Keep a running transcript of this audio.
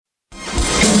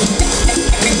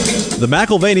The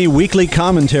McAlvany Weekly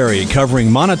Commentary,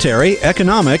 covering monetary,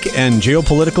 economic, and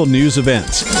geopolitical news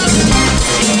events.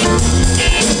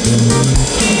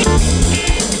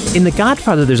 In The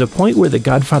Godfather, there's a point where the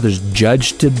Godfather's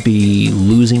judged to be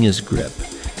losing his grip.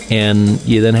 And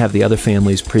you then have the other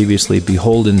families previously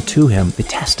beholden to him. They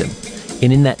test him.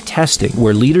 And in that testing,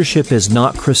 where leadership is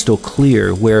not crystal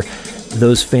clear, where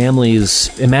those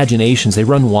families' imaginations, they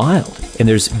run wild, and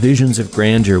there's visions of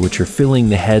grandeur which are filling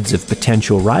the heads of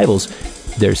potential rivals,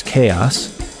 there's chaos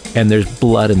and there's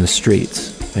blood in the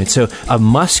streets. Right? So a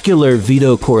muscular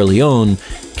Vito Corleone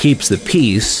keeps the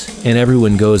peace and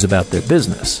everyone goes about their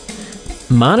business.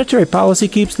 Monetary policy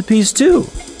keeps the peace too.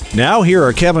 Now here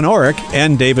are Kevin Orrick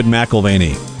and David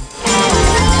McAlvany.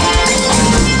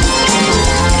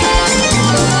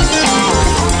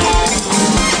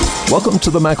 Welcome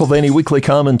to the McAlvany Weekly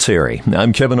Commentary.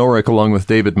 I'm Kevin Orrick along with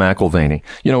David McAlvany.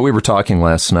 You know, we were talking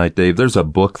last night, Dave. There's a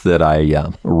book that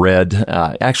I read.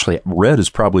 Actually, read is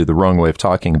probably the wrong way of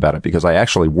talking about it because I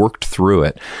actually worked through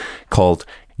it, called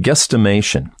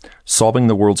Guesstimation: Solving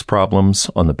the World's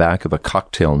Problems on the Back of a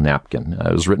Cocktail Napkin.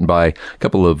 It was written by a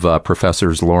couple of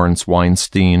professors, Lawrence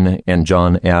Weinstein and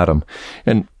John Adam.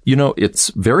 And you know, it's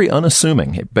very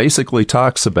unassuming. It basically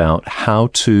talks about how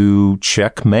to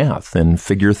check math and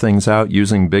figure things out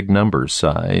using big numbers.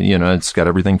 You know, it's got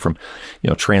everything from, you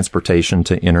know, transportation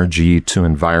to energy to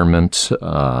environment,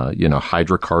 you know,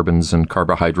 hydrocarbons and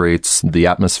carbohydrates, the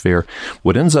atmosphere.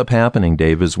 What ends up happening,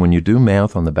 Dave, is when you do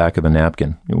math on the back of a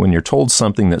napkin, when you're told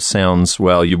something that sounds,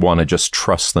 well, you want to just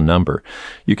trust the number,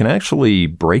 you can actually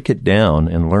break it down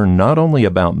and learn not only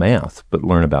about math, but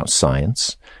learn about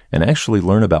science, and actually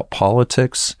learn about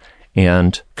politics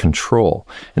and control.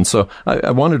 And so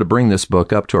I wanted to bring this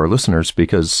book up to our listeners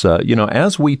because, you know,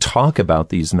 as we talk about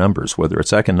these numbers, whether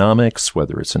it's economics,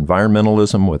 whether it's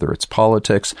environmentalism, whether it's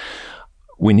politics,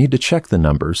 we need to check the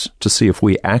numbers to see if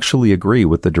we actually agree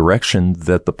with the direction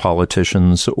that the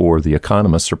politicians or the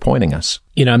economists are pointing us.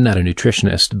 You know, I'm not a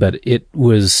nutritionist, but it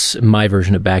was my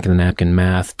version of back of the napkin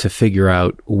math to figure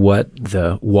out what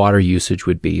the water usage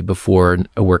would be before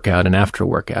a workout and after a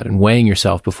workout, and weighing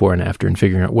yourself before and after and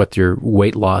figuring out what your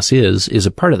weight loss is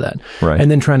a part of that. Right.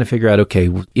 And then trying to figure out, okay,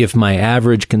 if my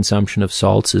average consumption of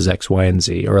salts is X, Y, and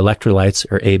Z, or electrolytes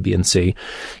are A, B, and C,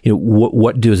 you know,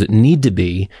 what does it need to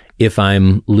be if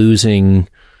I'm losing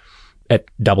at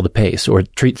double the pace or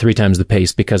three times the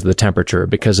pace because of the temperature,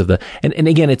 because of the, and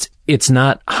again, it's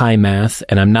not high math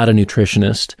and I'm not a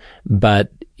nutritionist, but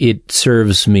it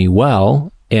serves me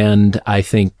well. And I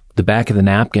think the back of the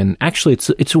napkin, actually,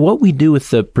 it's what we do with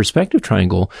the perspective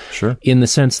triangle. Sure. In the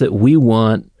sense that we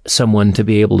want someone to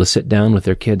be able to sit down with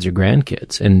their kids or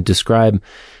grandkids and describe,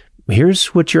 here's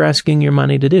what you're asking your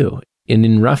money to do. And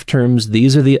in rough terms,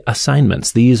 these are the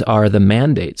assignments. These are the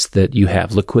mandates that you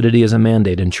have. Liquidity is a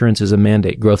mandate. Insurance is a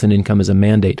mandate. Growth and income is a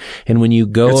mandate. And when you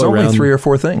go it's around... It's only 3 or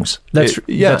 4 things. That's and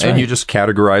right. You just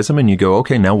categorize them and you go,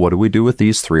 okay, now what do we do with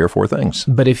these 3 or 4 things?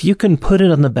 But if you can put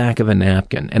it on the back of a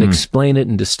napkin and explain it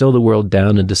and distill the world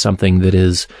down into something that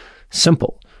is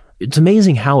simple, it's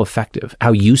amazing how effective,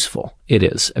 how useful it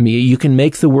is. I mean, you can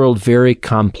make the world very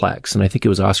complex. And I think it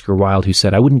was Oscar Wilde who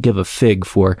said, I wouldn't give a fig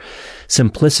for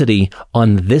simplicity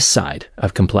on this side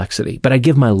of complexity, but I'd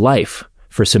give my life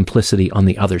for simplicity on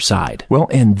the other side. Well,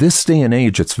 in this day and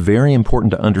age, it's very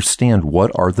important to understand what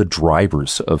are the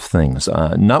drivers of things,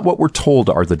 not what we're told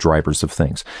are the drivers of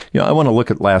things. You know, I want to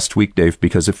look at last week, Dave,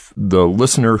 because if the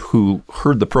listener who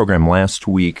heard the program last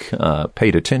week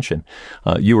paid attention,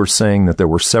 you were saying that there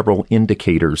were several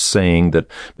indicators saying that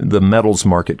the metals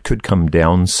market could come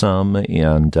down some.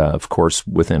 And, of course,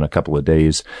 within a couple of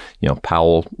days, you know,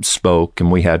 Powell spoke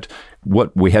and we had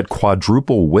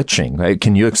quadruple witching.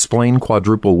 Can you explain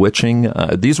quadruple witching?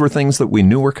 These were things that we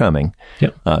knew were coming.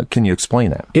 Yep. Can you explain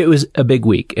that? It was a big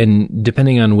week. And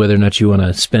depending on whether or not you want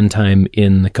to spend time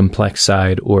in the complex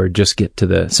side or just get to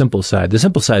the simple side, the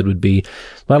simple side would be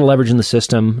a lot of leverage in the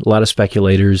system, a lot of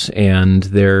speculators, and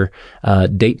their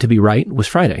date to be right was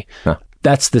Friday. Huh.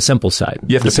 That's the simple side.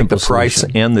 You have to pick the price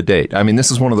solution. and the date. I mean,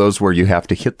 this is one of those where you have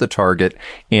to hit the target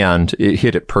and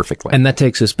hit it perfectly. And that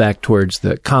takes us back towards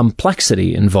the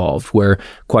complexity involved, where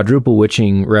quadruple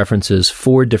witching references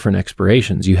 4 different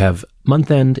expirations. You have month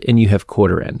end and you have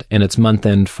quarter end. And it's month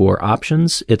end for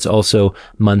options. It's also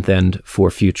month end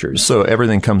for futures. So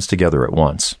everything comes together at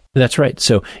once. That's right.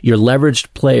 So your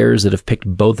leveraged players that have picked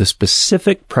both a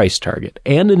specific price target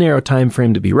and a narrow time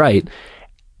frame to be right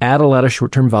add a lot of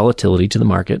short-term volatility to the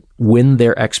market when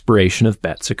their expiration of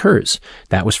bets occurs.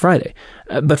 That was Friday.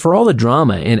 But for all the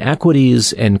drama in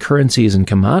equities and currencies and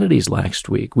commodities last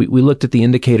week, we looked at the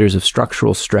indicators of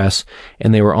structural stress,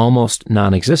 and they were almost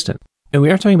non-existent. And we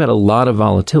are talking about a lot of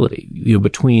volatility,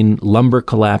 between lumber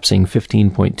collapsing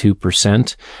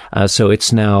 15.2%. So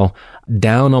it's now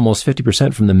down almost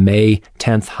 50% from the May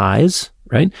 10th highs,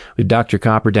 right? We have Dr.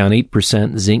 Copper down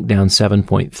 8%, zinc down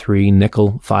 7.3%,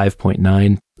 nickel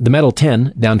 5.9%. The metal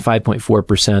 10 down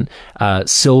 5.4%,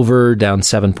 silver down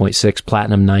 7.6%,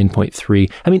 platinum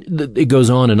 9.3%. I mean, it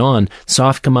goes on and on.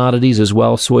 Soft commodities as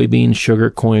well, soybeans, sugar,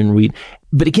 corn, wheat.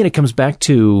 But again, it comes back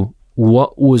to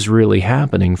what was really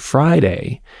happening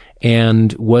Friday,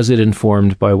 and was it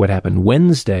informed by what happened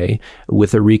Wednesday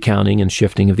with a recounting and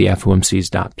shifting of the FOMC's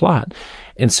dot plot?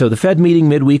 And so the Fed meeting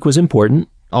midweek was important.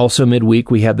 Also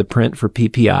midweek, we had the print for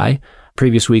PPI.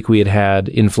 Previous week, we had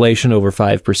inflation over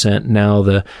 5%. Now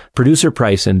the producer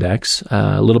price index,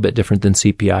 a little bit different than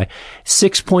CPI,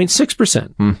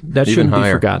 6.6%. That shouldn't be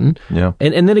forgotten. Yeah.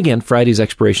 And then again, Friday's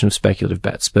expiration of speculative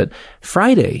bets. But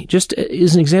Friday just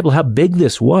is an example of how big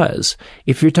this was.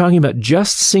 If you're talking about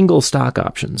just single stock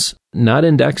options, not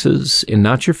indexes and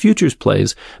not your futures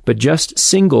plays, but just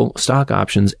single stock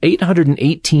options,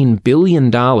 $818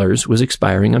 billion was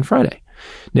expiring on Friday.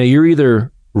 Now, you're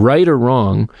either right or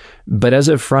wrong, but as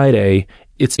of Friday,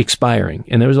 it's expiring.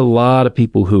 And there was a lot of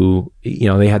people who,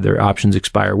 they had their options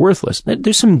expire worthless.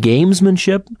 There's some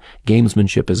gamesmanship.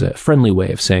 Gamesmanship is a friendly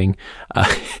way of saying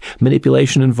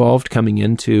manipulation involved coming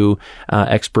into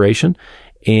expiration.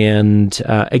 And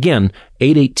again,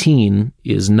 818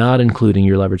 is not including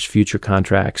your leveraged future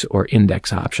contracts or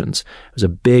index options. It was a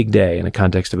big day in the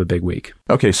context of a big week.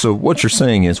 Okay, so what you're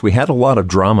saying is we had a lot of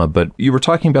drama, but you were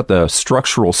talking about the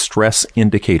structural stress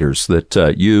indicators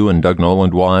that you and Doug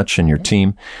Noland watch and your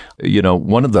team.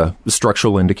 One of the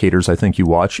structural indicators I think you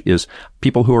watch is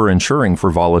people who are insuring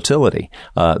for volatility.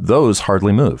 Those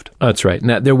hardly moved. That's right.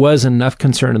 Now, there was enough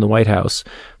concern in the White House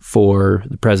for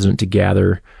the president to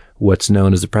gather what's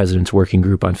known as the President's Working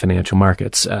Group on Financial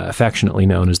Markets, affectionately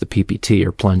known as the PPT,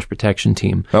 or Plunge Protection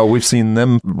Team. Oh, we've seen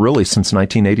them really since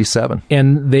 1987.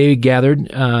 And they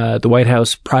gathered at the White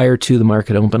House prior to the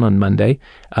market open on Monday.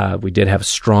 We did have a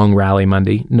strong rally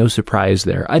Monday. No surprise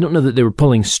there. I don't know that they were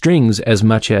pulling strings as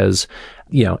much as,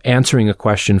 answering a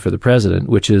question for the president,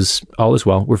 which is all is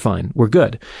well, we're fine, we're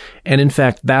good. And in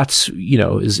fact, that's,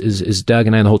 as Doug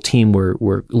and I and the whole team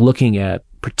were looking at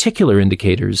particular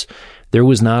indicators. There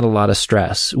was not a lot of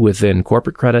stress within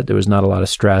corporate credit. There was not a lot of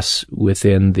stress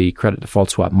within the credit default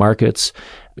swap markets.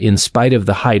 In spite of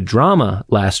the high drama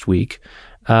last week,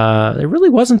 there really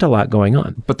wasn't a lot going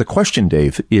on. But the question,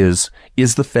 Dave, is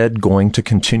the Fed going to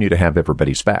continue to have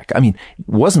everybody's back? I mean,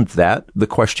 wasn't that the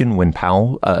question when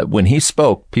Powell, when he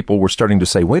spoke, people were starting to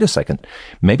say, wait a second,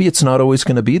 maybe it's not always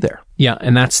going to be there. Yeah,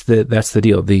 and that's the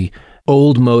deal. The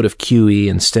old mode of QE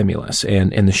and stimulus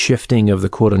and the shifting of the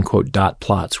quote unquote dot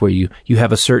plots where you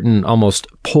have a certain almost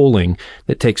polling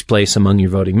that takes place among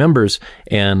your voting members,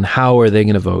 and how are they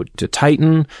going to vote? To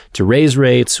tighten, to raise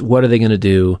rates? What are they going to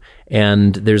do?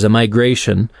 And there's a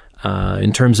migration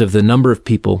in terms of the number of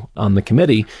people on the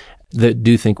committee that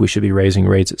do think we should be raising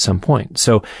rates at some point.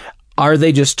 So are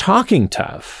they just talking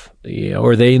tough?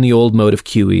 Or are they in the old mode of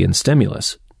QE and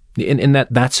stimulus? And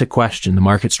that's a question the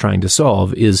market's trying to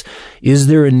solve is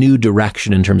there a new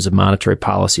direction in terms of monetary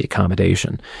policy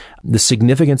accommodation? The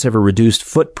significance of a reduced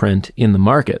footprint in the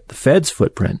market, the Fed's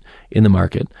footprint in the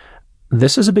market,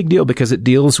 this is a big deal because it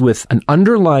deals with an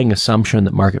underlying assumption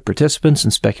that market participants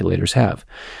and speculators have.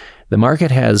 The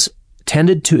market has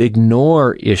tended to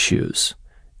ignore issues,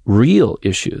 real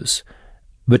issues,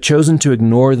 but chosen to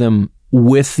ignore them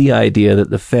with the idea that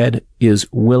the Fed is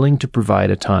willing to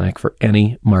provide a tonic for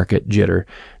any market jitter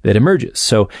that emerges.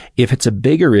 So if it's a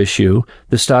bigger issue,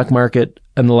 the stock market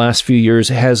in the last few years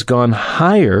has gone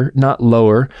higher, not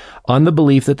lower, on the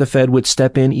belief that the Fed would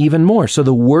step in even more. So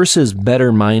the worse is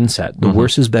better mindset,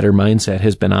 worse is better mindset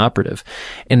has been operative.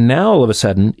 And now all of a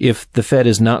sudden, if the Fed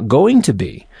is not going to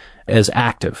be as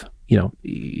active,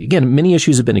 again, many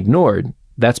issues have been ignored.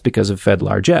 That's because of Fed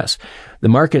large S. The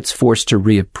market's forced to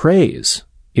reappraise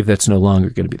if that's no longer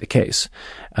going to be the case.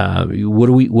 What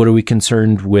are we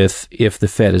concerned with if the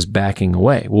Fed is backing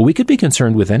away? Well, we could be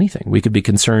concerned with anything. We could be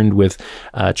concerned with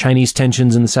Chinese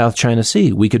tensions in the South China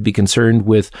Sea. We could be concerned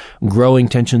with growing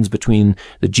tensions between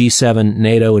the G7,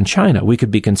 NATO, and China. We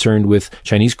could be concerned with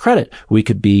Chinese credit. We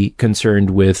could be concerned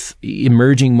with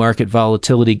emerging market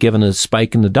volatility given a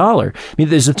spike in the dollar. I mean,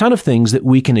 there's a ton of things that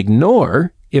we can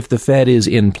ignore if the Fed is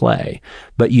in play,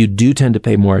 but you do tend to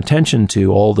pay more attention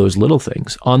to all those little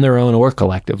things on their own or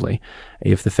collectively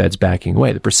if the Fed's backing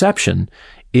away. The perception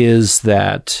is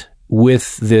that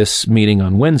with this meeting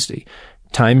on Wednesday,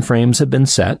 time frames have been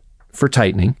set for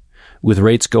tightening with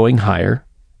rates going higher,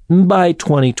 by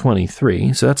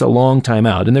 2023. So that's a long time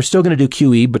out. And they're still going to do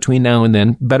QE between now and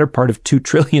then, better part of $2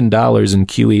 trillion in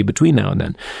QE between now and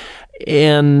then.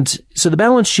 And so the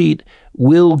balance sheet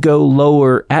will go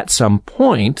lower at some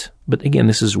point. But again,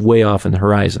 this is way off in the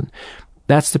horizon.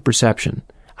 That's the perception.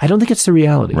 I don't think it's the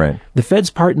reality. Right. The Fed's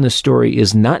part in the story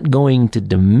is not going to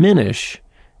diminish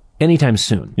anytime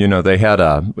soon. You know, they had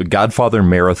a Godfather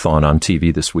marathon on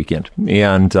TV this weekend,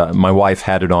 and my wife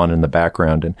had it on in the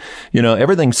background. And, you know,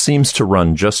 everything seems to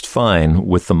run just fine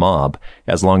with the mob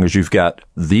as long as you've got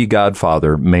the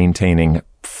Godfather maintaining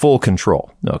full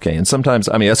control. Okay. And sometimes,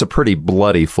 I mean, that's a pretty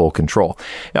bloody full control.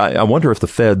 I wonder if the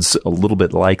Fed's a little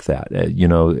bit like that. You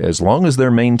know, as long as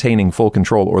they're maintaining full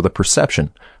control, or the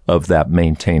perception of that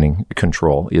maintaining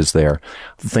control is there,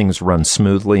 things run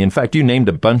smoothly. In fact, you named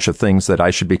a bunch of things that I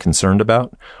should be concerned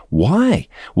about. Why?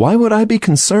 Why would I be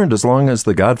concerned as long as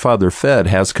the Godfather Fed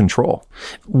has control?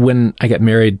 When I got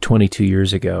married 22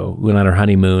 years ago, we went on our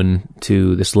honeymoon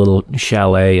to this little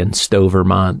chalet in Stowe,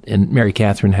 Vermont, and Mary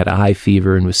Catherine had a high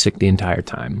fever and was sick the entire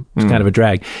time. It was kind of a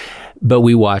drag. But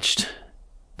we watched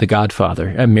The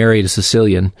Godfather. I'm married a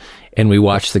Sicilian, and we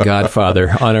watched The Godfather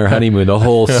on our honeymoon, the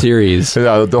whole series.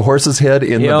 The horse's head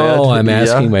in the bed. Oh, I'm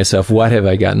asking myself, what have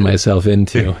I gotten myself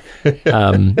into?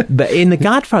 But in The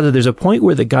Godfather, there's a point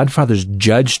where the Godfather's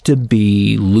judged to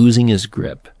be losing his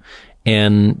grip.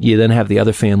 And you then have the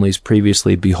other families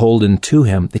previously beholden to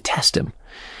him. They test him.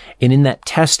 And in that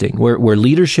testing, where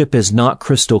leadership is not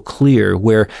crystal clear,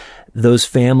 where those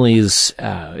families'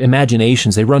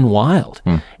 imaginations, they run wild.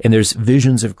 And there's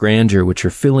visions of grandeur which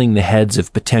are filling the heads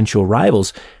of potential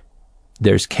rivals.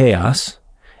 There's chaos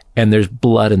and there's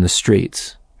blood in the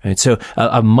streets. Right? So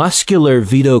a muscular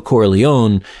Vito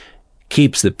Corleone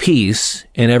keeps the peace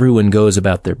and everyone goes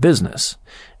about their business.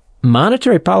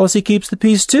 Monetary policy keeps the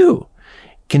peace too.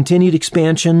 Continued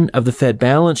expansion of the Fed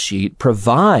balance sheet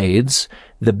provides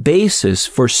the basis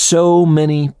for so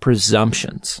many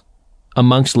presumptions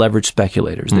amongst leverage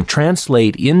speculators that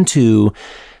translate into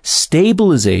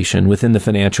stabilization within the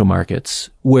financial markets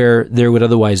where there would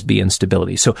otherwise be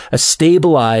instability. So a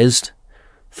stabilized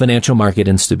financial market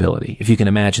instability, if you can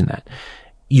imagine that.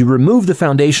 You remove the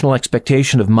foundational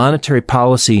expectation of monetary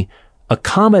policy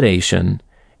accommodation,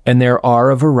 and there are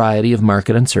a variety of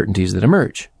market uncertainties that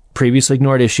emerge. Previously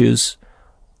ignored issues,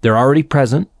 they're already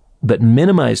present, but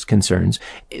minimized concerns,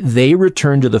 they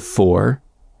return to the fore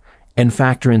and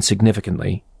factor in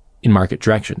significantly in market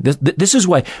direction. This is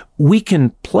why we can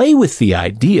play with the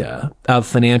idea of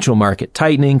financial market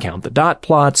tightening, count the dot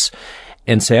plots,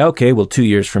 and say, okay, well, 2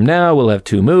 years from now, we'll have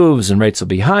two moves and rates will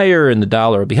be higher and the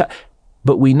dollar will be high.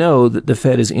 But we know that the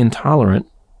Fed is intolerant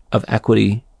of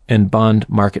equity and bond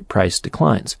market price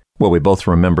declines. Well, we both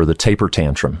remember the taper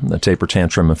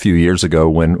tantrum a few years ago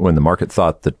when the market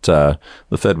thought that the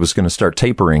Fed was going to start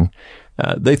tapering.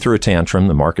 They threw a tantrum.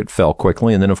 The market fell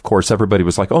quickly. And then, of course, everybody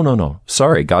was like, oh, no,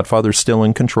 sorry, Godfather's still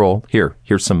in control.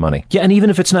 Here's some money. Yeah, and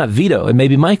even if it's not Vito, it may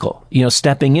be Michael,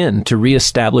 stepping in to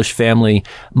reestablish family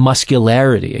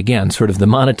muscularity. Again, sort of the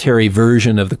monetary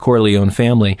version of the Corleone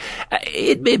family.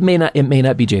 It may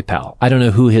not be Jay Powell. I don't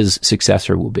know who his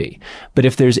successor will be. But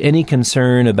if there's any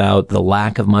concern about the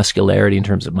lack of muscularity in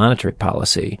terms of monetary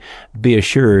policy, be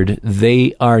assured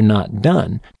they are not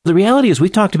done. The reality is we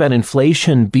talked about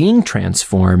inflation being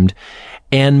transformed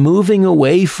and moving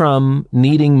away from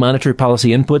needing monetary policy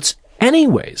inputs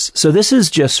anyways. So this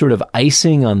is just sort of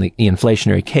icing on the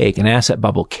inflationary cake, an asset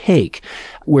bubble cake,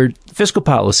 where fiscal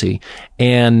policy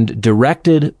and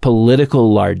directed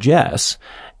political largesse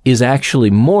is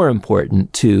actually more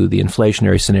important to the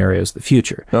inflationary scenarios of the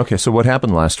future. Okay, so what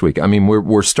happened last week? I mean,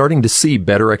 we're starting to see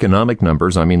better economic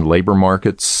numbers. I mean, labor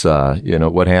markets,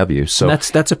 what have you. So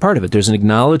that's a part of it. There's an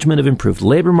acknowledgement of improved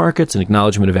labor markets, an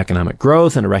acknowledgement of economic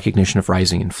growth, and a recognition of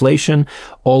rising inflation.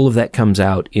 All of that comes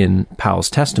out in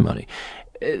Powell's testimony.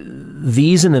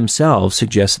 These in themselves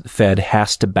suggest that the Fed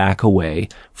has to back away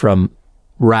from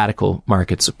radical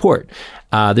market support.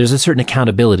 There's a certain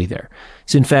accountability there.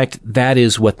 So in fact, that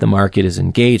is what the market is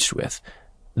engaged with.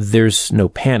 There's no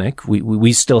panic.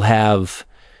 We still have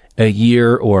a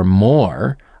year or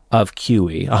more of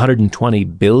QE,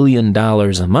 $120 billion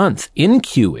a month in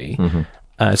QE.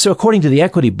 Mm-hmm. So according to the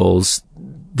equity bulls,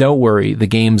 don't worry, the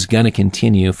game's going to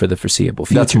continue for the foreseeable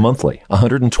future. That's monthly,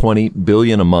 $120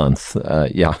 billion a month.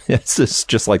 It's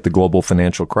just like the global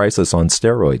financial crisis on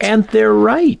steroids. And they're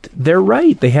right.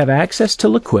 They have access to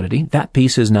liquidity. That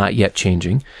piece is not yet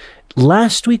changing.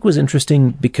 Last week was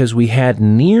interesting because we had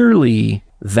nearly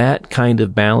that kind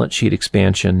of balance sheet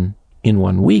expansion in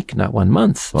 1 week, not 1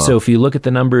 month. Wow. So if you look at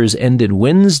the numbers ended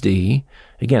Wednesday,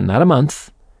 again, not a month,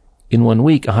 in 1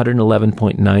 week,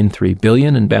 $111.93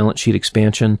 billion in balance sheet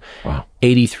expansion. Wow.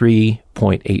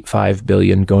 $83.85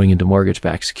 billion going into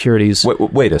mortgage-backed securities.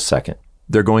 Wait a second.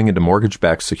 They're going into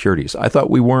mortgage-backed securities. I thought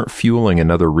we weren't fueling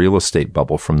another real estate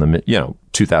bubble from the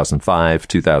 2005,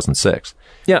 2006.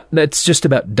 Yeah, that's just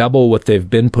about double what they've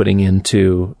been putting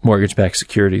into mortgage-backed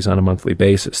securities on a monthly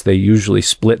basis. They usually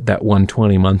split that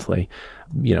 120 monthly,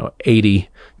 80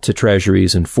 to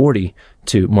treasuries and 40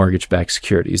 to mortgage-backed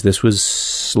securities. This was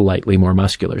slightly more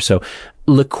muscular. So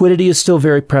liquidity is still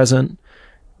very present.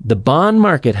 The bond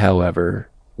market, however,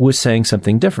 was saying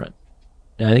something different.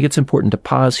 And I think it's important to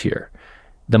pause here.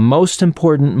 The most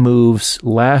important moves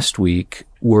last week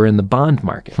were in the bond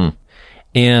market.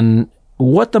 And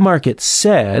what the market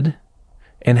said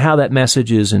and how that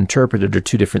message is interpreted are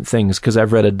two different things, because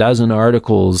I've read a dozen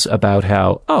articles about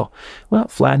how,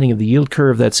 flattening of the yield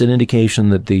curve, that's an indication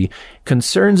that the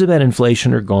concerns about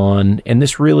inflation are gone. And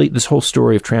this whole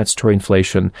story of transitory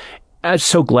inflation, I'm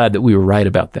so glad that we were right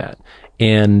about that.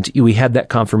 And we had that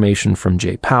confirmation from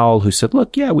Jay Powell, who said,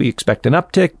 look, we expect an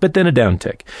uptick, but then a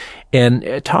downtick.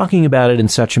 And talking about it in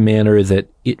such a manner that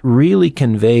it really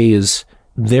conveys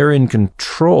they're in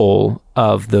control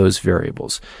of those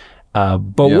variables. But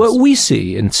yes, what we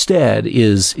see instead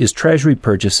is Treasury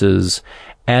purchases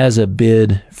as a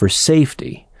bid for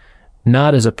safety,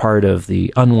 not as a part of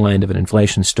the unwind of an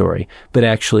inflation story, but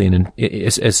actually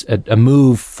as a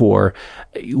move for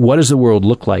what does the world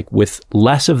look like with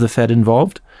less of the Fed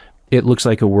involved? It looks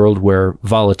like a world where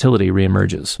volatility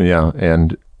reemerges. Yeah,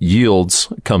 and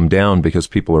yields come down because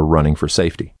people are running for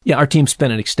safety. Yeah, our team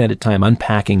spent an extended time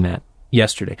unpacking that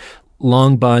yesterday.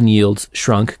 Long bond yields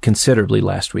shrunk considerably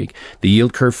last week. The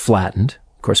yield curve flattened.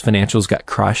 Of course, financials got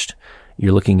crushed.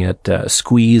 You're looking at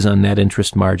squeeze on net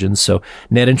interest margins. So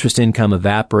net interest income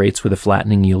evaporates with a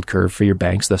flattening yield curve for your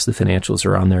banks. Thus, the financials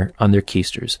are on their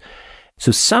keisters.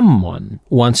 So someone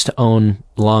wants to own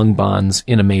long bonds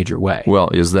in a major way. Well,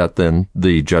 is that then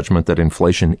the judgment that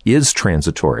inflation is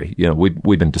transitory?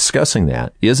 We've been discussing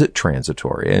that. Is it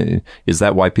transitory? Is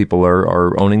that why people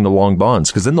are owning the long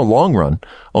bonds? Because in the long run,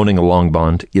 owning a long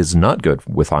bond is not good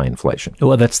with high inflation.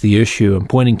 Well, that's the issue I'm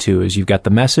pointing to, is you've got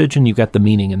the message and you've got the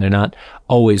meaning, and they're not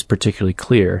always particularly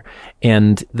clear.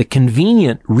 And the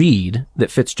convenient read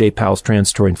that fits Jay Powell's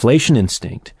transitory inflation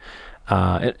instinct,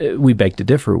 we beg to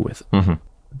differ with. Mm-hmm.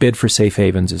 Bid for safe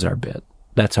havens is our bet.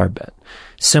 That's our bet.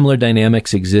 Similar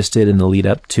dynamics existed in the lead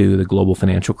up to the global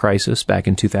financial crisis back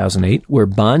in 2008, where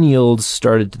bond yields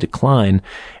started to decline.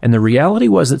 And the reality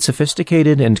was that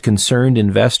sophisticated and concerned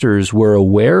investors were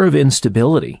aware of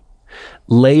instability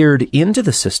layered into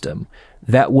the system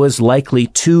that was likely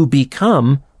to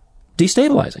become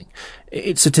destabilizing.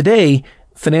 So today,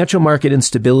 financial market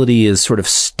instability is sort of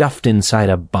stuffed inside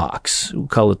a box. We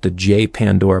call it the J.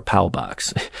 Pandora Powell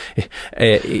box.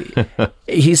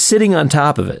 He's sitting on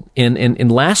top of it.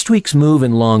 And last week's move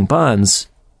in long bonds,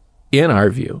 in our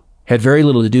view, had very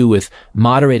little to do with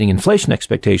moderating inflation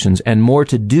expectations and more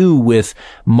to do with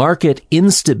market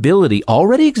instability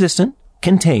already existent,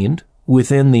 contained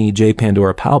within the J.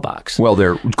 Pandora Powell box. Well,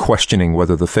 they're questioning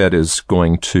whether the Fed is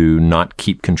going to not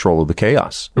keep control of the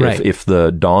chaos. Right. If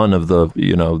the dawn of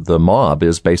the mob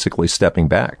is basically stepping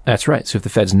back. That's right. So if the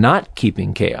Fed's not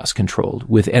keeping chaos controlled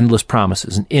with endless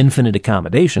promises and infinite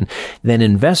accommodation, then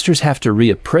investors have to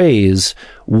reappraise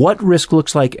what risk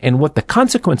looks like and what the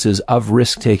consequences of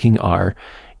risk-taking are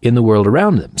in the world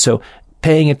around them. So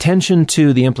paying attention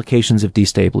to the implications of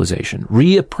destabilization,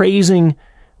 reappraising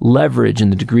leverage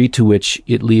and the degree to which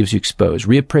it leaves you exposed,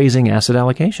 reappraising asset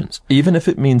allocations. Even if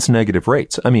it means negative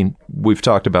rates. I mean, we've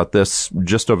talked about this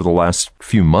just over the last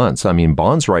few months. I mean,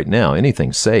 bonds right now,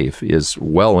 anything safe is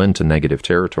well into negative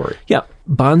territory. Yeah.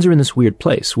 Bonds are in this weird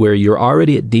place where you're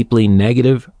already at deeply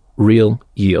negative real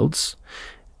yields,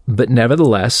 but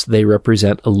nevertheless, they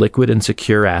represent a liquid and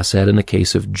secure asset in the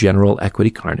case of general equity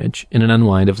carnage in an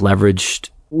unwind of leveraged,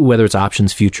 whether it's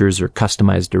options, futures, or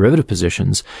customized derivative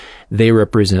positions. They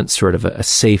represent sort of a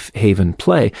safe haven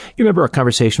play. You remember our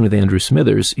conversation with Andrew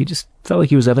Smithers. He just felt like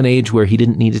he was of an age where he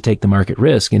didn't need to take the market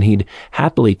risk, and he'd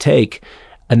happily take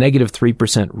a negative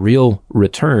 3% real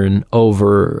return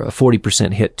over a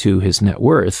 40% hit to his net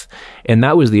worth. And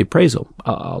that was the appraisal.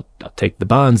 I'll take the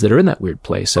bonds that are in that weird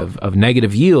place of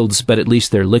negative yields, but at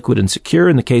least they're liquid and secure.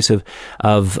 In the case of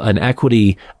an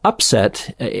equity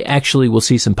upset, actually we'll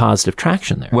see some positive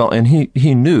traction there. Well, and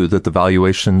he knew that the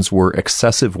valuations were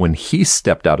excessive when he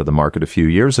stepped out of the market a few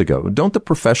years ago. Don't the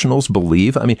professionals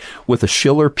believe? I mean, with a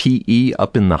Shiller PE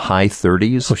up in the high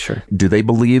 30s, oh, sure. Do they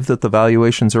believe that the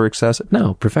valuations are excessive?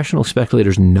 No, professional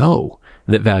speculators know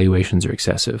that valuations are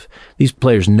excessive. These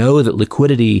players know that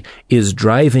liquidity is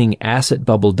driving asset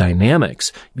bubble dynamics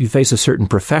dynamics. You face a certain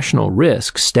professional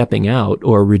risk stepping out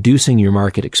or reducing your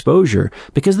market exposure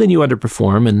because then you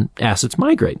underperform and assets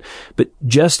migrate. But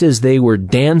just as they were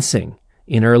dancing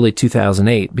in early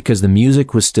 2008 because the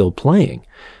music was still playing,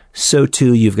 so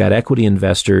too you've got equity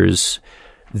investors.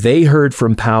 They heard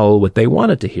from Powell what they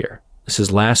wanted to hear. This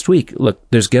is last week. Look,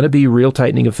 there's going to be real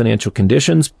tightening of financial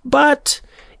conditions, but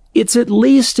it's at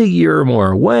least a year or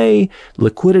more away.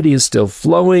 Liquidity is still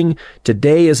flowing.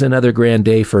 Today is another grand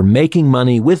day for making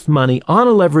money with money on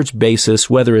a leveraged basis,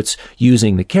 whether it's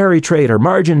using the carry trade or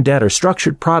margin debt or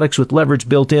structured products with leverage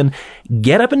built in.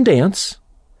 Get up and dance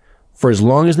for as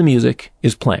long as the music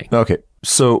is playing. Okay.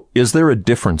 So is there a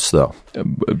difference, though?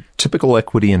 A typical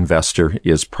equity investor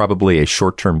is probably a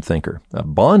short-term thinker. A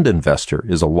bond investor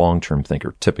is a long-term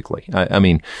thinker, typically. I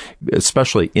mean,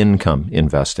 especially income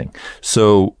investing.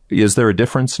 So is there a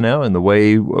difference now in the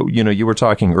way, you were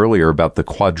talking earlier about the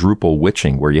quadruple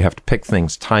witching, where you have to pick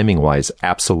things timing-wise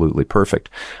absolutely perfect.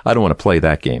 I don't want to play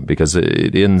that game because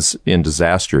it ends in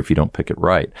disaster if you don't pick it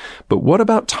right. But what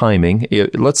about timing?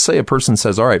 Let's say a person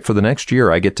says, all right, for the next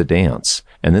year I get to dance,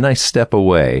 and then I step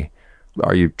away.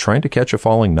 Are you trying to catch a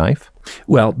falling knife?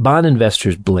 Well, bond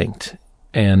investors blinked,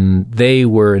 and they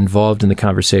were involved in the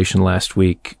conversation last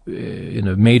week in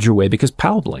a major way because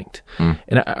Powell blinked.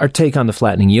 And our take on the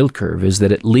flattening yield curve is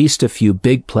that at least a few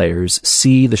big players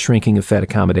see the shrinking of Fed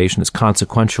accommodation as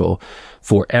consequential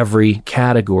for every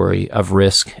category of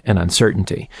risk and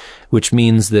uncertainty, which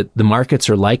means that the markets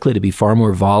are likely to be far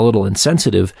more volatile and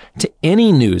sensitive to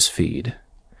any news feed,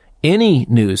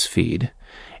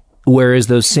 whereas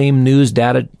those same news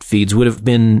data feeds would have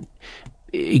been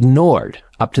ignored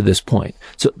up to this point.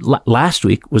 So last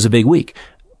week was a big week.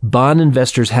 Bond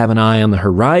investors have an eye on the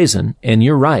horizon, and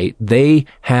you're right, they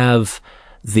have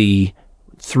the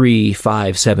 3,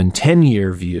 5, 7,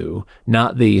 10-year view,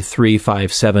 not the 3,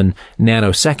 5, 7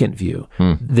 nanosecond view.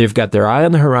 They've got their eye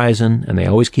on the horizon, and they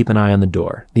always keep an eye on the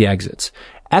door, the exits.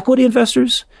 Equity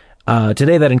investors,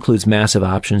 today that includes massive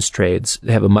options trades.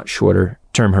 They have a much shorter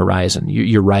term horizon.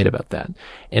 You're right about that.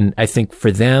 And I think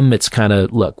for them, it's kind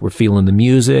of, look, we're feeling the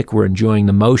music. We're enjoying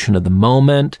the motion of the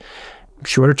moment.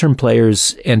 Shorter term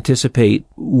players anticipate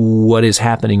what is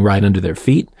happening right under their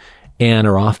feet and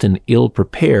are often ill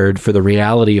prepared for the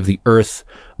reality of the earth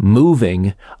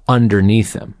moving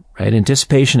underneath them, right?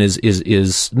 Anticipation is,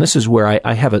 and this is where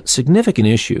I have a significant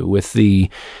issue with the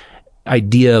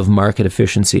idea of market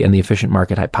efficiency and the efficient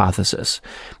market hypothesis.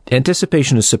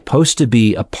 Anticipation is supposed to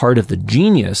be a part of the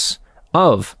genius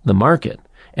of the market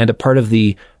and a part of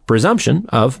the presumption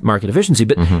of market efficiency,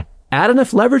 but add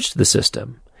enough leverage to the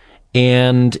system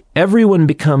and everyone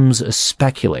becomes a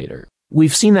speculator.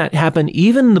 We've seen that happen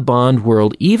even in the bond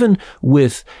world, even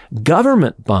with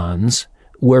government bonds,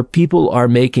 where people are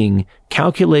making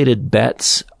calculated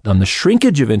bets on the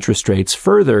shrinkage of interest rates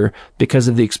further because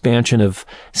of the expansion of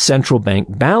central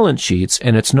bank balance sheets.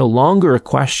 And it's no longer a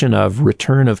question of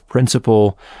return of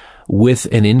principal with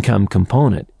an income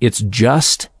component. It's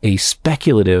just a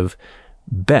speculative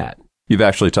bet. You've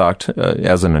actually talked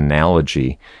as an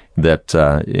analogy that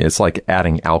it's like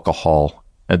adding alcohol,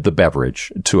 the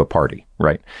beverage, to a party,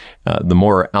 right? The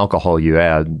more alcohol you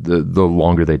add, the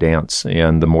longer they dance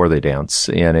and the more they dance.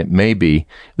 And it may be,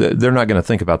 they're not going to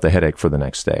think about the headache for the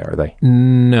next day, are they?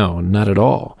 No, not at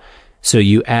all. So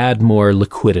you add more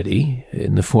liquidity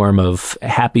in the form of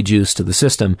happy juice to the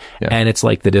system, and it's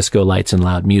like the disco lights and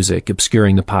loud music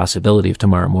obscuring the possibility of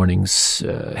tomorrow morning's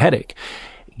headache.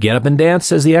 Get up and dance,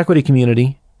 says the equity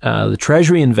community. The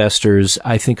treasury investors,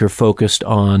 I think, are focused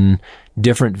on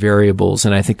different variables,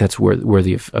 and I think that's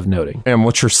worthy of noting. And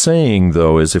what you're saying,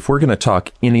 though, is if we're going to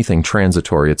talk anything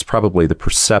transitory, it's probably the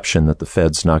perception that the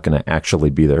Fed's not going to actually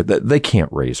be there. They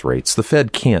can't raise rates. The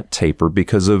Fed can't taper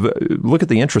because of, look at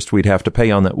the interest we'd have to pay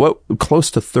on that.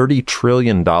 Close to $30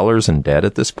 trillion in debt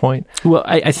at this point? Well,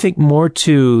 I think more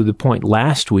to the point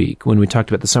last week when we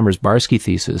talked about the Summers-Barsky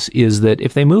thesis is that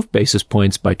if they move basis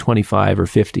points by 25 or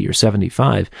 50 or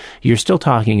 75, you're still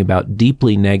talking about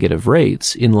deeply negative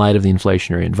rates in light of the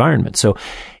inflationary environment. So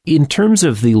in terms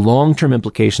of the long-term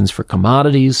implications for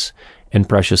commodities and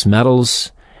precious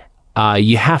metals,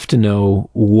 you have to know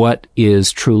what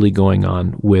is truly going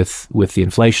on with the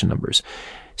inflation numbers.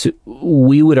 So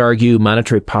we would argue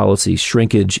monetary policy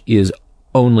shrinkage is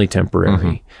only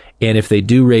temporary. And if they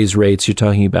do raise rates, you're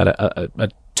talking about a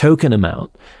token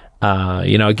amount.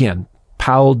 Again,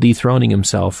 Powell dethroning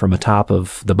himself from atop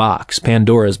of the box,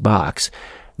 Pandora's box.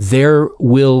 There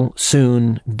will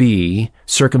soon be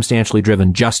circumstantially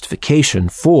driven justification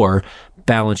for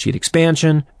balance sheet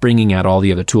expansion, bringing out all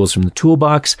the other tools from the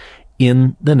toolbox.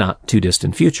 in the not too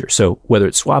distant future. So whether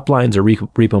it's swap lines or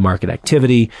repo market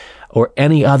activity or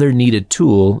any other needed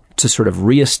tool to sort of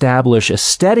reestablish a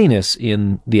steadiness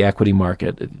in the equity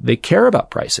market, they care about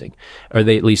pricing, or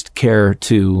they at least care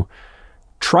to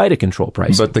try to control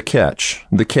pricing. But the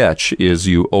catch is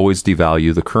you always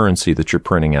devalue the currency that you're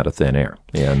printing out of thin air.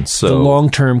 And so the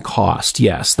long-term cost,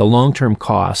 yes, the long-term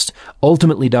cost,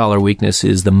 ultimately dollar weakness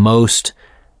is the most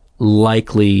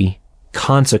likely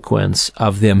consequence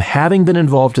of them having been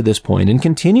involved to this point and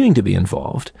continuing to be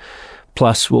involved,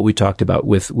 plus what we talked about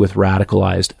with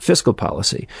radicalized fiscal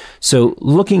policy. So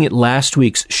looking at last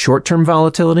week's short-term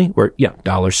volatility, where,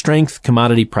 dollar strength,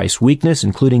 commodity price weakness,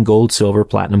 including gold, silver,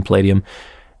 platinum, palladium,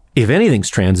 if anything's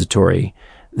transitory,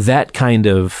 that kind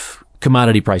of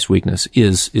commodity price weakness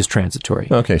is transitory.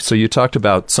 Okay, so you talked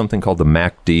about something called the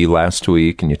MACD last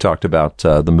week, and you talked about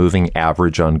the moving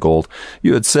average on gold.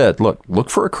 You had said, look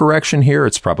for a correction here.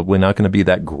 It's probably not going to be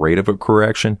that great of a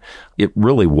correction. It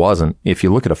really wasn't. If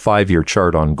you look at a 5-year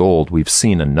chart on gold, we've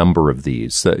seen a number of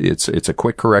these. It's a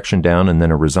quick correction down and then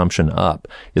a resumption up.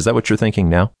 Is that what you're thinking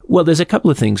now? Well, there's a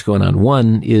couple of things going on.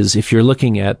 One is if you're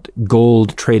looking at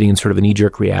gold trading in sort of a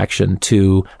knee-jerk reaction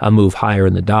to a move higher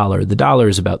in the dollar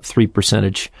is about 3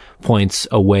 percentage points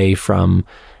away from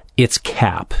its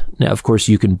cap. Now, of course,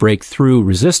 you can break through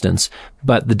resistance,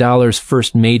 but the dollar's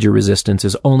first major resistance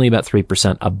is only about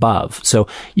 3% above. So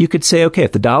you could say, okay,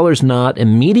 if the dollar's not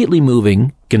immediately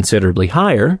moving considerably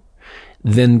higher,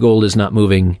 then gold is not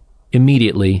moving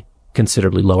immediately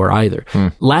considerably lower either.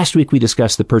 Last week, we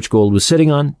discussed the perch gold was sitting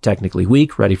on, technically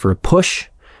weak, ready for a push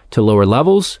to lower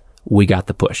levels. We got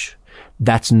the push.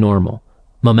 That's normal.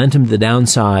 Momentum to the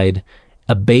downside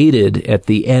abated at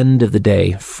the end of the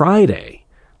day, Friday.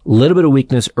 A little bit of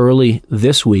weakness early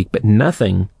this week, but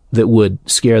nothing that would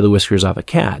scare the whiskers off a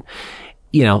cat.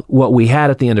 What we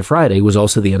had at the end of Friday was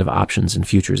also the end of options and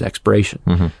futures expiration.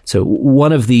 Mm-hmm. So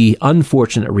one of the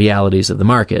unfortunate realities of the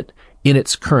market in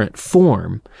its current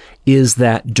form is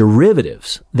that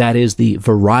derivatives, that is the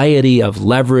variety of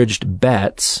leveraged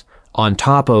bets on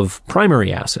top of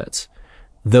primary assets,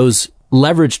 those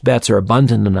leveraged bets are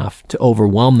abundant enough to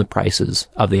overwhelm the prices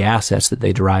of the assets that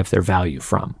they derive their value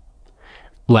from.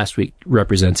 Last week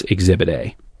represents Exhibit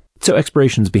A. So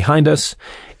expiration's behind us,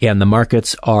 and the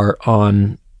markets are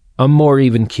on a more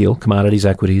even keel. Commodities,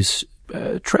 equities,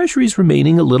 treasuries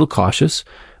remaining a little cautious,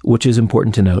 which is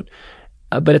important to note.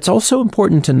 But it's also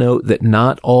important to note that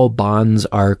not all bonds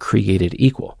are created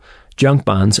equal. Junk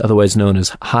bonds, otherwise known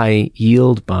as high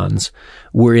yield bonds,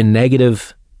 were in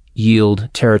negative yield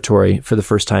territory for the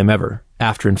first time ever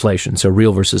after inflation. So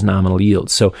real versus nominal yield.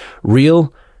 So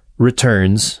real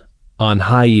returns on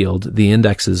high yield, the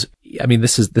indexes,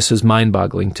 this is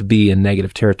mind-boggling to be in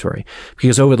negative territory,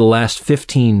 because over the last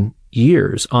 15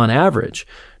 years, on average,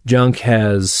 junk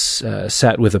has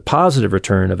sat with a positive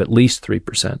return of at least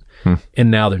 3%, and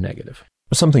now they're negative.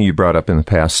 Something you brought up in the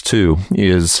past, too,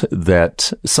 is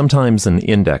that sometimes an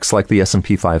index like the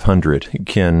S&P 500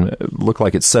 can look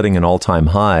like it's setting an all-time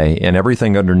high, and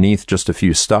everything underneath just a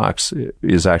few stocks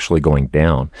is actually going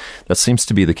down. That seems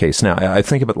to be the case. Now, I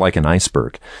think of it like an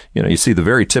iceberg. You see the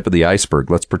very tip of the iceberg.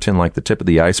 Let's pretend like the tip of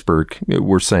the iceberg,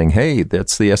 we're saying, hey,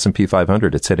 that's the S&P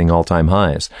 500. It's hitting all-time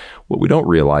highs. What we don't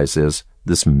realize is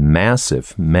this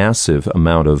massive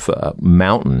amount of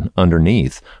mountain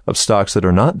underneath of stocks that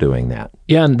are not doing that.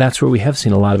 Yeah, and that's where we have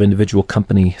seen a lot of individual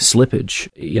company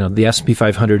slippage. The S&P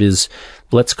 500 is,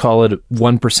 let's call it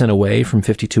 1% away from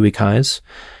 52-week highs,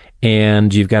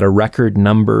 and you've got a record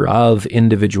number of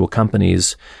individual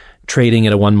companies trading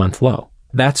at a 1-month low.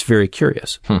 That's very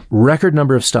curious. Record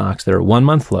number of stocks that are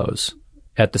 1-month lows.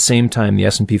 At the same time, the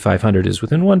S&P 500 is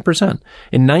within 1%.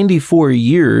 In 94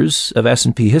 years of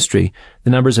S&P history, the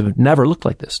numbers have never looked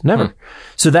like this. Never.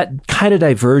 So that kind of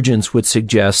divergence would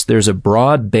suggest there's a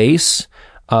broad base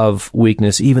of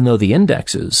weakness, even though the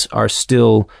indexes are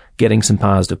still getting some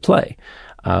positive play.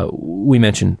 We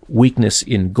mentioned weakness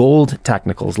in gold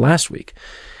technicals last week.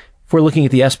 If we're looking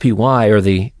at the SPY, or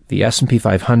the S&P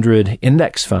 500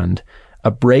 index fund,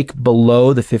 a break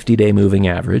below the 50-day moving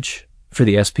average for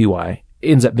the SPY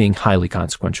ends up being highly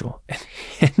consequential.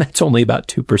 And that's only about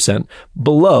 2%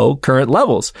 below current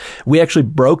levels. We actually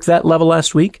broke that level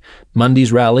last week.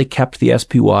 Monday's rally kept the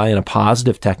SPY in a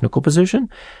positive technical position,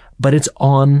 but it's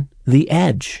on the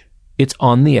edge. It's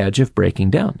on the edge of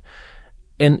breaking down.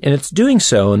 And it's doing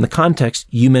so in the context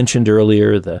you mentioned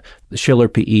earlier, the Shiller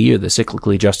PE, or the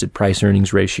cyclically adjusted price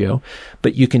earnings ratio.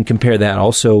 But you can compare that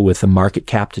also with the market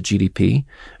cap to GDP,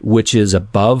 which is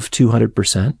above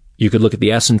 200%. You could look at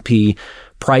the S&P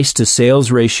price to sales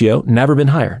ratio, never been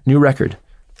higher, new record,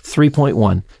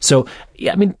 3.1. So,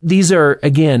 yeah, I mean, these are,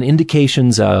 again,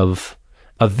 indications of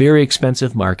a very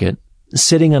expensive market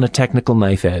sitting on a technical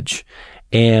knife edge.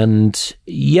 And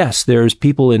yes, there's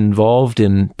people involved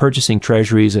in purchasing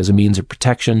treasuries as a means of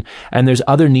protection. And there's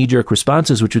other knee-jerk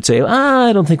responses which would say,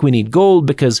 I don't think we need gold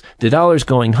because the dollar's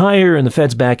going higher and the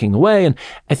Fed's backing away. And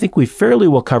I think we fairly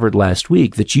well covered last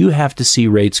week that you have to see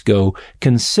rates go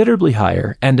considerably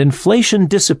higher and inflation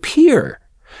disappear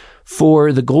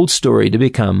for the gold story to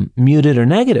become muted or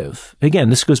negative. Again,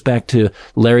 this goes back to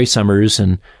Larry Summers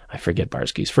and I forget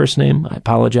Barsky's first name. I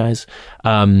apologize.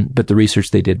 But the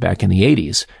research they did back in the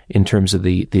 80s in terms of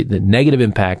the negative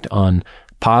impact on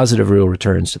positive real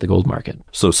returns to the gold market.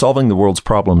 So solving the world's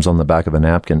problems on the back of a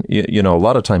napkin, you know, a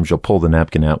lot of times you'll pull the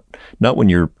napkin out, not when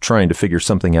you're trying to figure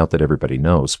something out that everybody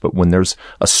knows, but when there's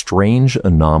a strange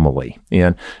anomaly.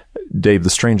 And Dave, the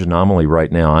strange anomaly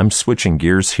right now, I'm switching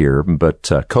gears here, but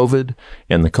COVID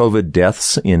and the COVID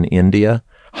deaths in India,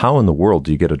 how in the world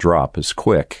do you get a drop as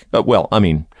quick? Well, I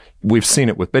mean, we've seen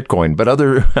it with Bitcoin, but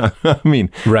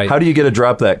right. How do you get a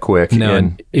drop that quick? No,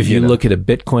 and if you look at a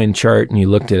Bitcoin chart and you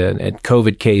looked at a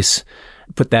COVID case,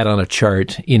 put that on a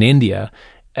chart in India,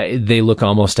 they look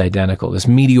almost identical. This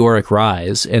meteoric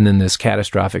rise and then this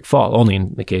catastrophic fall. Only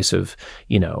in the case of,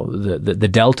 the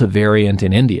Delta variant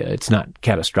in India, it's not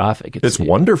catastrophic. It's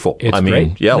wonderful. It's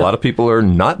great. A lot of people are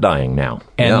not dying now.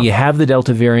 And you have the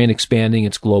Delta variant expanding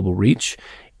its global reach.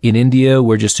 In India,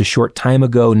 where just a short time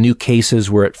ago, new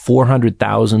cases were at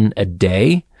 400,000 a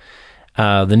day.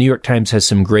 The New York Times has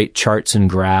some great charts and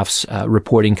graphs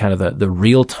reporting kind of the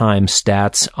real-time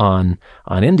stats on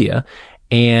India.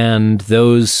 And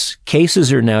those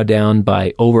cases are now down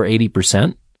by over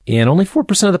 80%, and only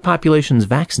 4% of the population is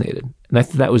vaccinated. And I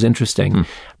thought that was interesting.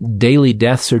 Daily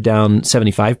deaths are down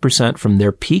 75% from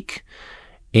their peak.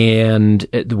 And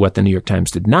what the New York Times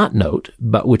did not note,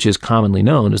 but which is commonly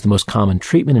known as the most common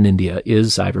treatment in India,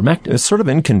 is ivermectin. It's sort of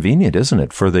inconvenient, isn't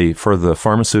it, for the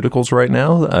pharmaceuticals right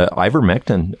now?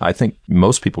 Ivermectin, I think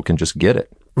most people can just get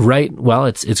it. Right. Well,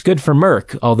 it's good for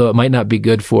Merck, although it might not be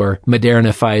good for Moderna,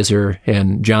 Pfizer,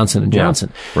 and Johnson &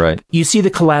 Johnson. Yeah, right. You see the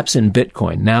collapse in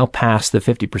Bitcoin now past the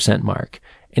 50% mark.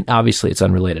 And obviously it's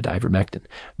unrelated to ivermectin.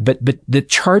 But the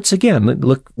charts, again,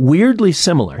 look weirdly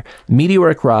similar.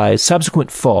 Meteoric rise,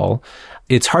 subsequent fall.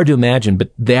 It's hard to imagine,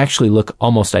 but they actually look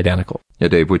almost identical. Yeah,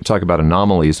 Dave, we talk about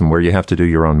anomalies and where you have to do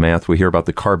your own math. We hear about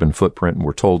the carbon footprint and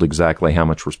we're told exactly how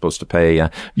much we're supposed to pay.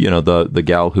 The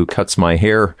gal who cuts my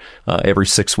hair every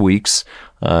 6 weeks,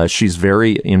 she's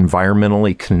very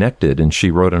environmentally connected, and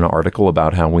she wrote an article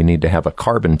about how we need to have a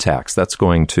carbon tax. That's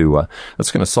going to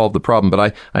solve the problem.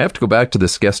 But I have to go back to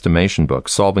this guesstimation book,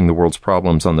 Solving the World's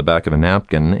Problems on the Back of a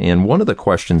Napkin. And one of the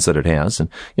questions that it has, and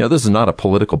this is not a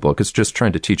political book, it's just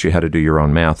trying to teach you how to do your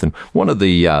own math. And one of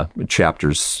the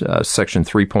chapters, section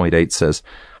 3.8 says,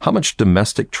 how much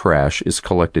domestic trash is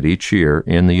collected each year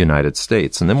in the United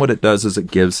States? And then what it does is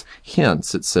it gives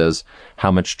hints. It says,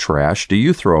 how much trash do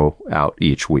you throw out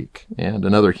each week? And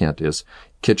another hint is,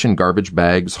 kitchen garbage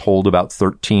bags hold about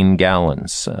 13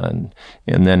 gallons. And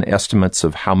then estimates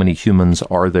of how many humans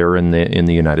are there in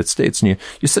the United States. And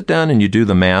you sit down and you do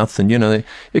the math, and,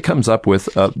 it comes up with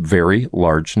a very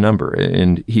large number.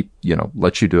 And he,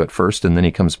 lets you do it first, and then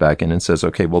he comes back in and says,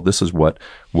 okay, well, this is what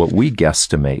we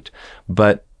guesstimate.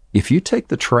 But if you take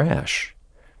the trash,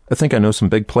 I think I know some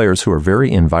big players who are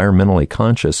very environmentally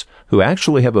conscious who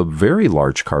actually have a very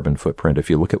large carbon footprint if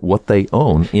you look at what they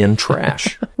own in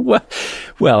trash.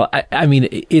 Well, I mean,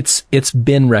 it's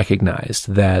been recognized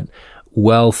that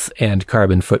wealth and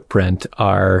carbon footprint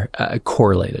are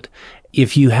correlated.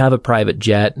 If you have a private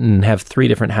jet and have 3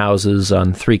 different houses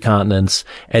on 3 continents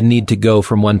and need to go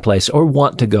from one place or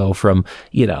want to go from,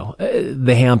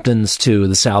 the Hamptons to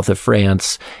the south of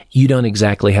France, you don't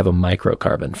exactly have a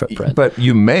microcarbon footprint. But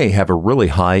you may have a really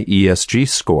high ESG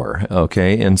score,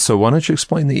 okay? And so why don't you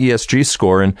explain the ESG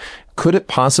score, and could it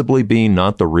possibly be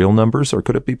not the real numbers, or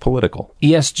could it be political?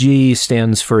 ESG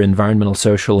stands for environmental,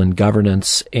 social, and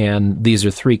governance, and these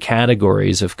are 3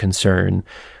 categories of concern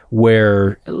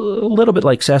where, a little bit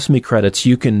like Sesame credits,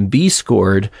 you can be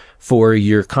scored for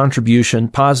your contribution,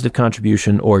 positive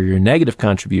contribution, or your negative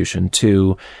contribution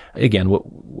to, again,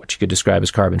 what you could describe as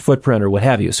carbon footprint or what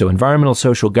have you. So environmental,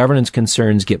 social, governance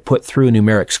concerns get put through a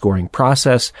numeric scoring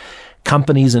process.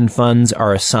 Companies and funds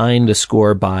are assigned a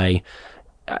score by,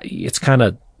 it's kind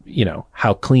of,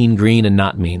 how clean, green, and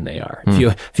not mean they are.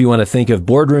 If you want to think of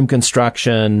boardroom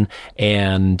construction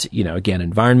and, again,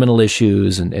 environmental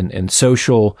issues and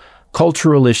social,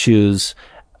 cultural issues,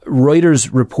 Reuters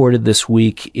reported this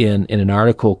week in an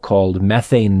article called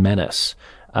Methane Menace.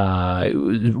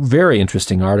 Very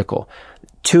interesting article.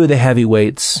 2 of the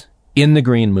heavyweights in the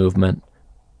green movement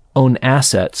own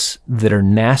assets that are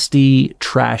nasty,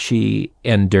 trashy,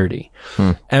 and dirty.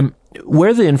 And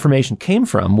where the information came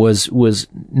from was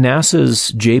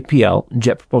NASA's JPL,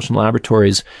 Jet Propulsion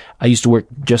Laboratories. I used to work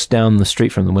just down the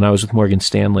street from them when I was with Morgan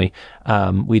Stanley.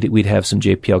 We'd have some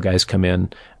JPL guys come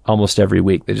in almost every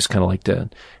week. They just kind of like to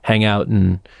hang out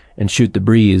and shoot the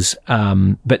breeze.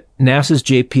 But NASA's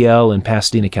JPL in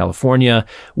Pasadena, California,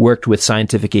 worked with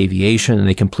Scientific Aviation, and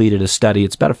they completed a study.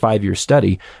 It's about a 5-year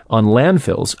study on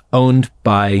landfills owned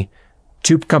by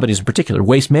two companies in particular,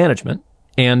 Waste Management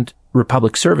and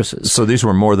Republic Services. So these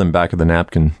were more than back of the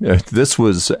napkin. This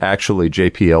was actually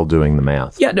JPL doing the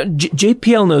math. Yeah, no,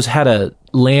 JPL knows how to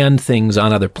land things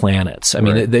on other planets. I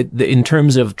mean, in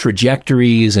terms of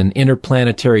trajectories and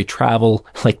interplanetary travel,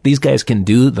 like these guys can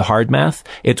do the hard math.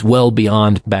 It's well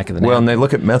beyond back of the napkin. Well, and they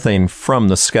look at methane from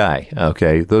the sky.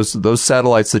 Okay, those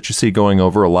satellites that you see going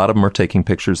over, a lot of them are taking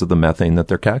pictures of the methane that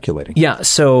they're calculating. Yeah,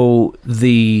 so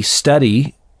the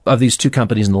study of these two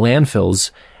companies in the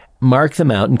landfills mark them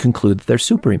out and conclude that they're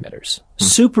super emitters.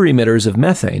 Super emitters of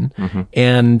methane,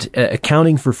 and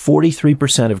accounting for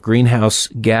 43% of greenhouse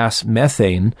gas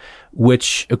methane,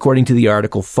 which, according to the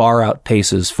article, far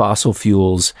outpaces fossil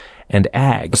fuels and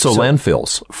ag. So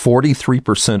landfills,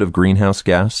 43% of greenhouse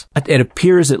gas? It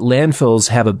appears that landfills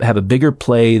have a bigger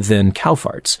play than cow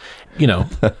farts. You know,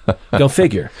 go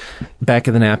figure, back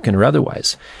of the napkin or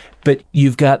otherwise. But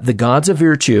you've got the gods of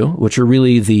virtue, which are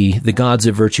really the gods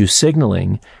of virtue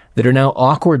signaling, that are now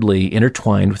awkwardly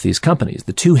intertwined with these companies.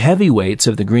 The two heavyweights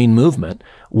of the green movement,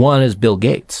 one is Bill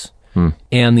Gates,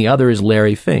 and the other is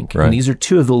Larry Fink. Right. And these are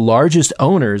two of the largest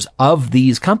owners of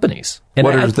these companies. And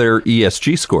what are their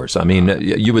ESG scores? I mean,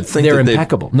 you would think they're that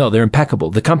impeccable. No, they're impeccable.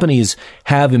 The companies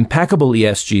have impeccable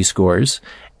ESG scores.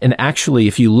 And actually,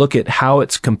 if you look at how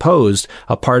it's composed,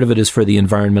 a part of it is for the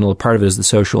environmental, a part of it is the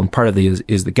social, and part of it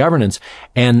is the governance.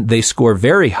 And they score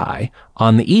very high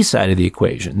on the E side of the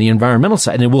equation, the environmental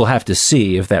side. And we'll have to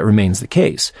see if that remains the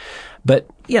case. But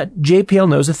yeah, JPL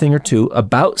knows a thing or two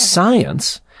about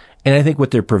science. And I think what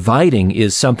they're providing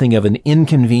is something of an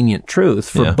inconvenient truth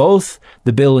for both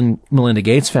the Bill and Melinda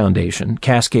Gates Foundation,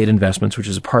 Cascade Investments, which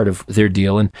is a part of their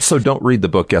deal. And so don't read the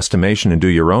book Guesstimation and do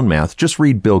your own math. Just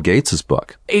read Bill Gates's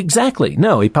book. Exactly.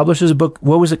 No, he publishes a book.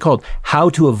 What was it called?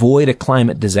 How to Avoid a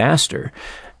Climate Disaster.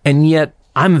 And yet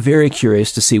I'm very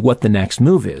curious to see what the next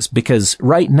move is, because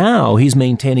right now he's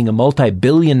maintaining a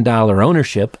multi-billion-dollar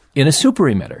ownership in a super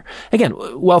emitter. Again,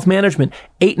 wealth management,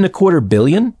 $8.25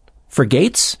 billion. For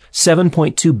Gates,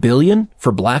 $7.2 billion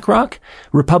for BlackRock.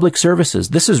 Republic Services,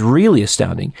 this is really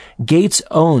astounding. Gates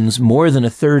owns more than a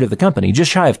third of the company,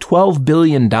 just shy of $12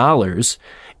 billion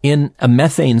in a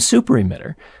methane super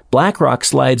emitter. BlackRock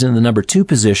slides in the number 2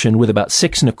 position with about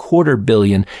 $6.25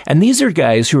 billion. And these are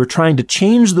guys who are trying to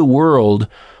change the world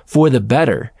for the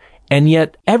better. And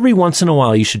yet, every once in a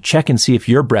while, you should check and see if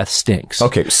your breath stinks.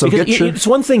 Okay, so it's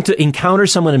one thing to encounter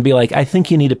someone and be like, I think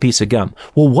you need a piece of gum.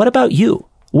 Well, what about you?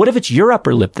 What if it's your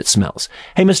upper lip that smells?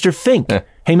 Hey, Mr. Fink.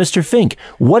 Hey, Mr. Fink.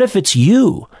 What if it's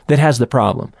you that has the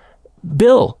problem?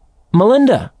 Bill,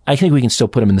 Melinda. I think we can still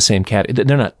put them in the same category.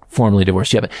 They're not formally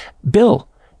divorced yet, but Bill,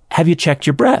 have you checked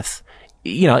your breath?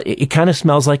 You know, it kind of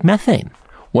smells like methane.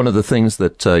 One of the things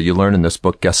that you learn in this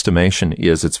book, Guesstimation,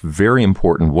 is it's very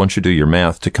important once you do your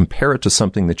math to compare it to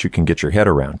something that you can get your head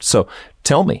around. So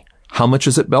tell me, how much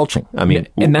is it belching? I mean,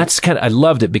 and that's I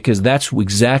loved it because that's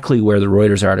exactly where the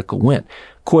Reuters article went.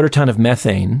 1/4 ton of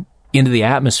methane into the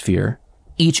atmosphere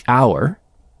each hour,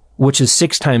 which is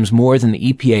 6 times more than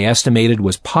the EPA estimated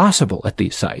was possible at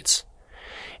these sites.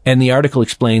 And the article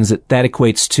explains that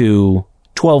equates to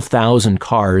 12,000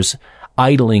 cars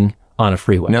idling on a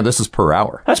freeway. Now, this is per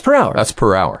hour. That's per hour. That's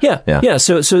per hour. Yeah.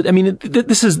 So, I mean,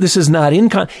 this is not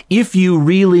if you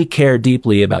really care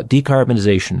deeply about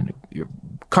decarbonization, your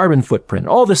carbon footprint,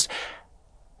 all this,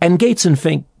 and Gates and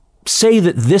Fink say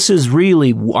that this is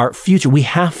really our future. We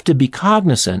have to be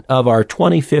cognizant of our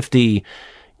 2050,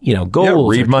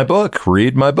 goals. Yeah, read my book.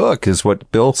 Read my book is what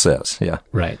Bill says. Yeah.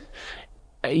 Right.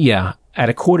 Yeah. At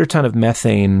 1/4 ton of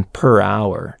methane per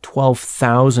hour,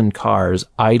 12,000 cars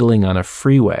idling on a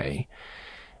freeway.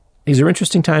 These are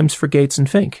interesting times for Gates and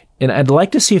Fink. And I'd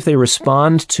like to see if they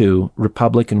respond to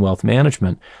Republic and Wealth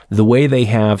Management the way they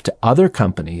have to other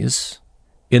companies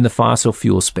in the fossil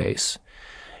fuel space.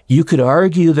 You could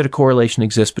argue that a correlation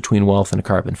exists between wealth and a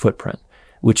carbon footprint,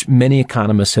 which many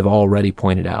economists have already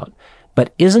pointed out.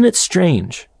 But isn't it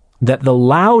strange that the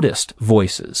loudest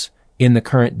voices in the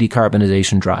current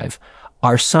decarbonization drive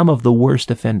are some of the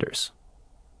worst offenders?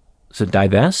 So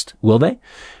divest? Will they?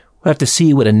 We'll have to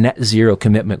see what a net zero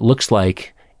commitment looks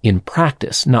like in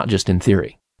practice, not just in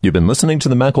theory. You've been listening to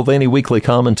the McAlvany Weekly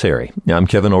Commentary. I'm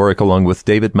Kevin Orrick along with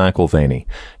David McAlvany.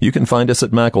 You can find us at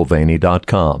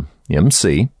McAlvany.com,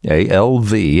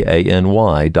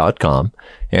 McAlvany.com,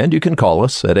 and you can call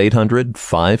us at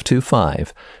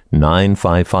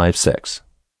 800-525-9556.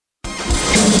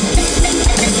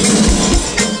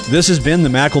 This has been the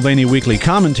McAlvany Weekly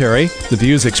Commentary. The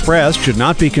views expressed should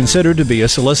not be considered to be a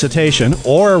solicitation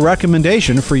or a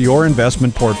recommendation for your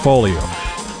investment portfolio.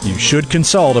 You should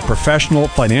consult a professional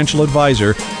financial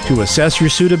advisor to assess your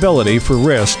suitability for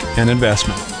risk and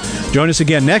investment. Join us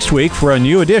again next week for a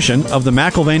new edition of the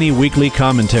McAlvany Weekly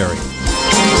Commentary.